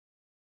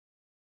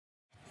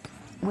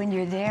When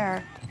you're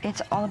there,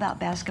 it's all about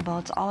basketball.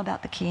 It's all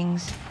about the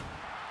Kings.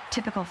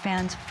 Typical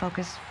fans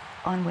focus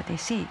on what they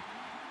see,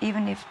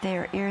 even if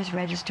their ears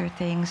register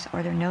things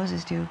or their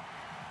noses do.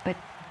 But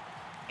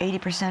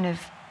 80% of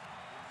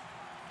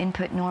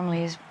input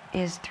normally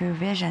is through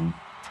vision.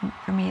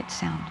 For me, it's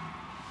sound.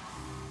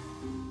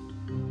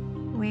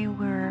 We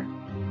were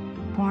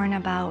born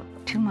about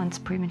 2 months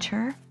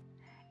premature,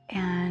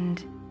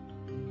 and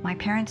my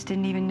parents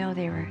didn't even know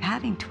they were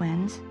having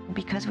twins.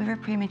 Because we were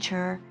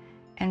premature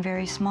and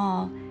very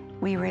small,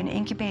 we were in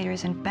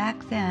incubators, and back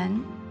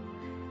then,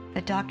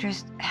 the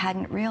doctors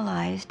hadn't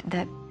realized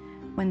that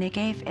when they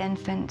gave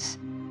infants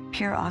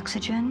pure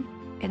oxygen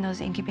in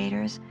those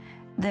incubators,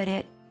 that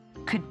it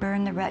could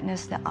burn the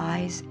retinas, the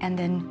eyes, and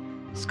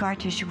then scar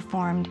tissue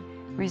formed,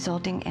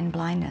 resulting in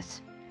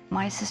blindness.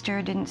 My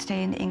sister didn't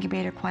stay in the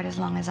incubator quite as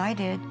long as I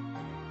did,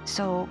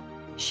 so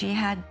she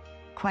had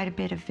quite a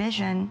bit of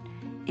vision,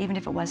 even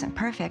if it wasn't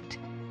perfect,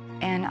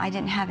 and I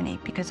didn't have any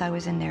because I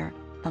was in there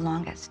the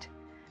longest.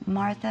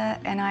 Martha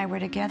and I were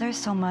together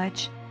so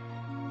much,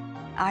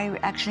 I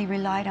actually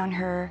relied on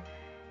her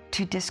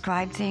to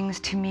describe things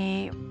to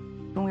me.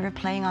 When we were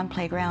playing on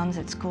playgrounds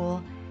at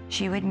school,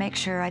 she would make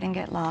sure I didn't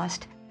get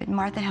lost. But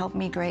Martha helped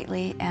me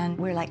greatly, and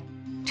we're like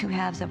two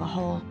halves of a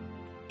whole,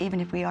 even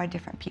if we are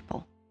different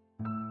people.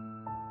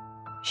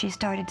 She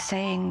started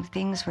saying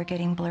things were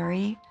getting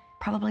blurry,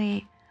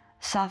 probably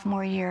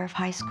sophomore year of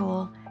high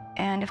school.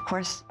 And of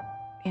course,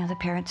 you know, the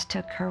parents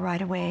took her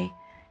right away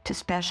to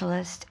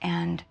specialists,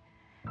 and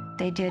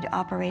they did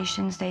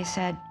operations. They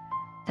said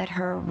that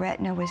her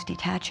retina was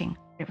detaching.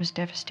 It was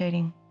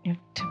devastating, you know,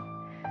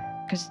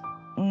 because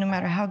no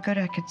matter how good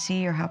I could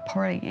see or how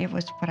poorly, it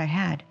was what I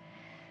had.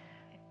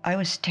 I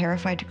was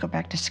terrified to go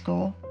back to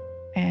school,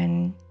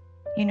 and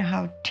you know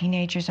how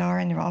teenagers are,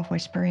 and they're all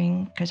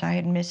whispering, because I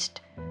had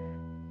missed,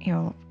 you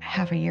know,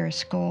 half a year of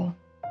school,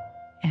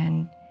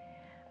 and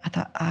I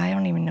thought, I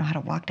don't even know how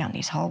to walk down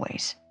these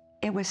hallways.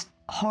 It was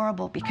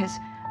horrible because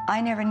I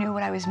never knew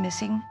what I was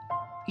missing,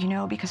 you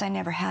know, because I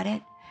never had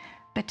it.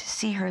 But to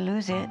see her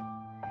lose it,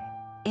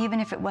 even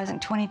if it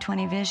wasn't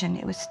 20/20 vision,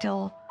 it was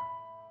still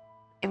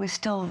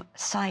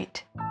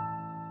sight.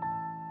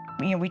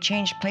 You know, we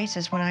changed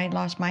places. When I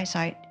lost my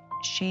sight,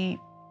 she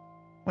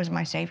was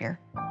my savior,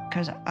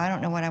 because I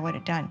don't know what I would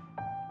have done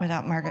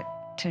without Margaret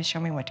to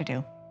show me what to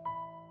do.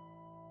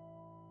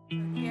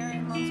 Here,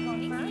 and Mom's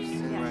going first.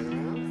 Yeah. Right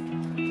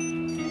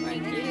around.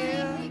 Thank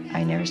you.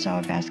 I never saw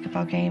a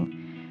basketball game.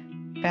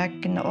 Back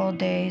in the old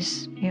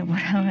days, you know,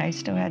 when I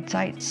still had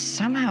sight,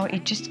 somehow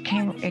it just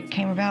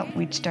came about.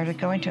 We'd started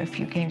going to a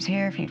few games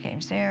here, a few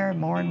games there,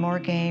 more and more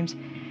games,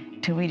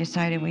 till we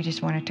decided we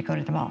just wanted to go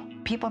to them all.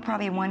 People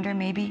probably wonder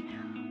maybe,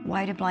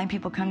 why do blind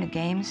people come to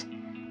games,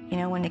 you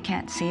know, when they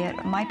can't see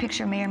it? My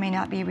picture may or may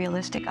not be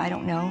realistic, I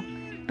don't know,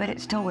 but it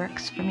still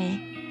works for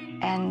me.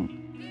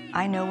 And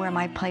I know where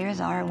my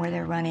players are and where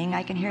they're running.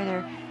 I can hear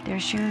their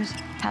shoes,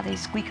 how they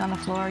squeak on the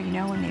floor, you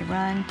know, when they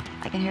run.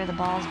 I can hear the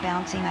balls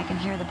bouncing. I can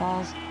hear the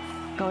balls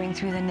going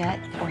through the net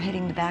or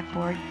hitting the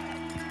backboard.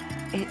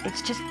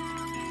 It's just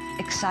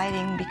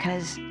exciting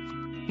because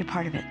you're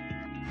part of it.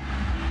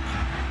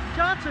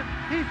 Johnson,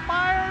 he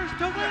fires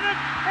to win it,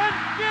 and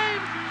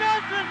James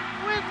Johnson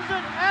wins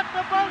it at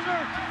the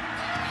buzzer.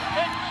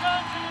 And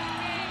Johnson is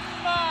being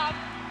stopped.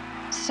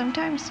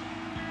 Sometimes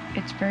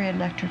it's very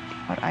electric,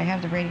 but I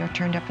have the radio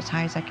turned up as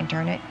high as I can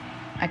turn it.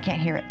 I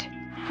can't hear it.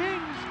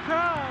 Kings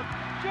crowd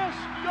just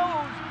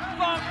goes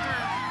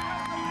bonkers.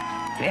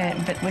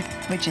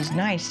 Which is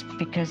nice,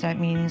 because that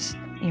means,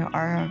 you know,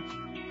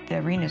 the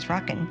arena's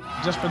rocking.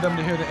 Just for them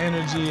to hear the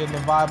energy and the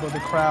vibe of the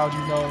crowd,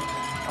 you know,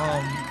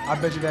 I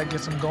bet you that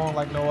gets them going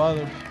like no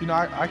other. You know,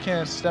 I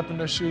can't step in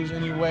their shoes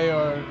anyway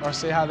or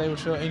say how they would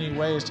feel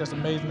anyway. It's just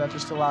amazing that they're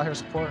still out here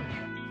supporting.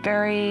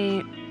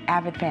 Very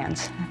avid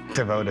fans.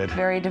 Devoted.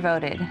 Very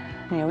devoted.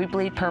 You know, we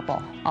bleed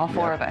purple, all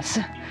four of us.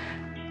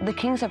 The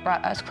Kings have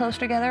brought us close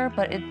together,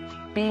 but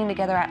being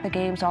together at the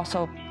games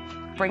also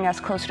bring us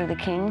closer to the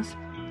Kings.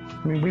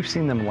 I mean, we've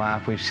seen them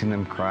laugh, we've seen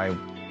them cry,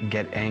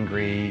 get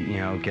angry, you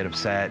know, get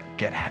upset,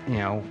 get, you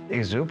know,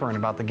 exuberant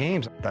about the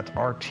games. That's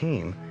our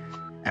team,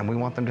 and we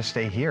want them to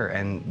stay here.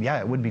 And yeah,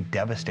 it would be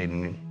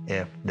devastating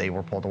if they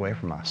were pulled away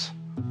from us.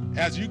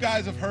 As you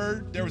guys have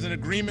heard, there was an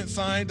agreement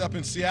signed up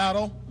in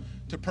Seattle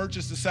to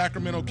purchase the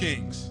Sacramento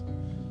Kings.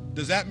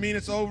 Does that mean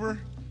it's over?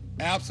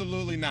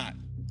 Absolutely not.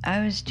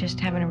 I was just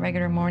having a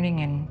regular morning,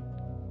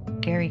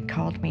 and Gary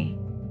called me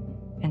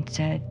and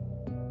said,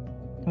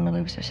 the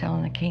Maloofs are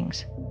selling the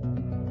Kings.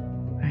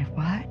 I,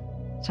 what?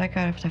 So I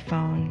got off the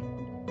phone,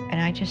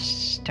 and I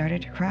just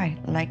started to cry.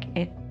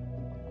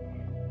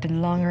 The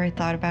longer I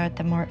thought about it,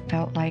 the more it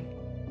felt like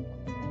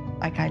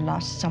I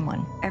lost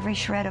someone. Every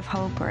shred of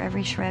hope or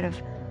every shred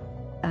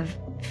of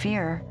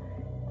fear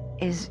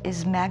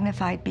is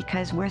magnified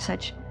because we're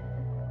such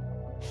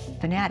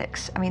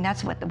fanatics. I mean,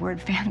 that's what the word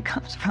fan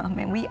comes from,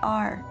 and we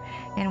are,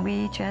 and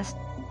we just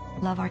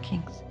love our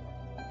Kings.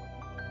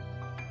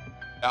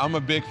 I'm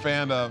a big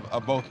fan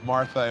of both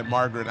Martha and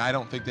Margaret, and I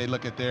don't think they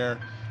look at their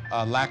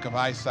lack of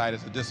eyesight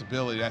as a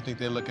disability. I think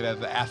they look at it as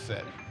an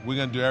asset. We're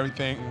going to do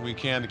everything we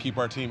can to keep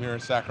our team here in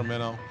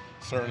Sacramento.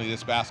 Certainly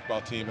this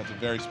basketball team has a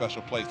very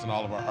special place in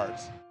all of our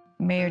hearts.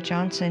 Mayor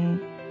Johnson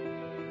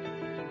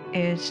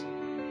is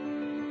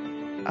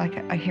like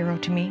a hero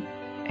to me.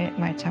 It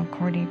might sound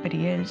corny, but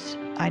he is.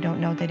 I don't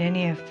know that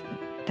any of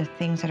the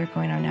things that are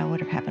going on now would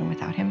have happened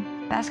without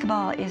him.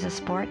 Basketball is a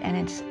sport and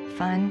it's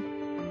fun.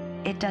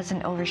 It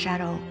doesn't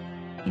overshadow,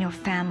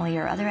 family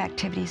or other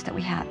activities that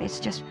we have.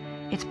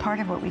 It's part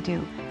of what we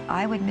do.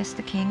 I would miss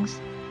the Kings.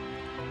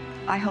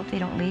 I hope they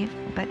don't leave,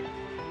 but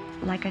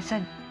like I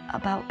said,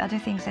 about other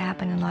things that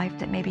happen in life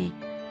that maybe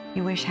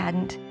you wish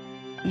hadn't,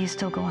 you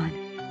still go on.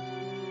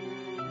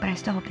 But I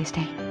still hope they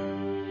stay.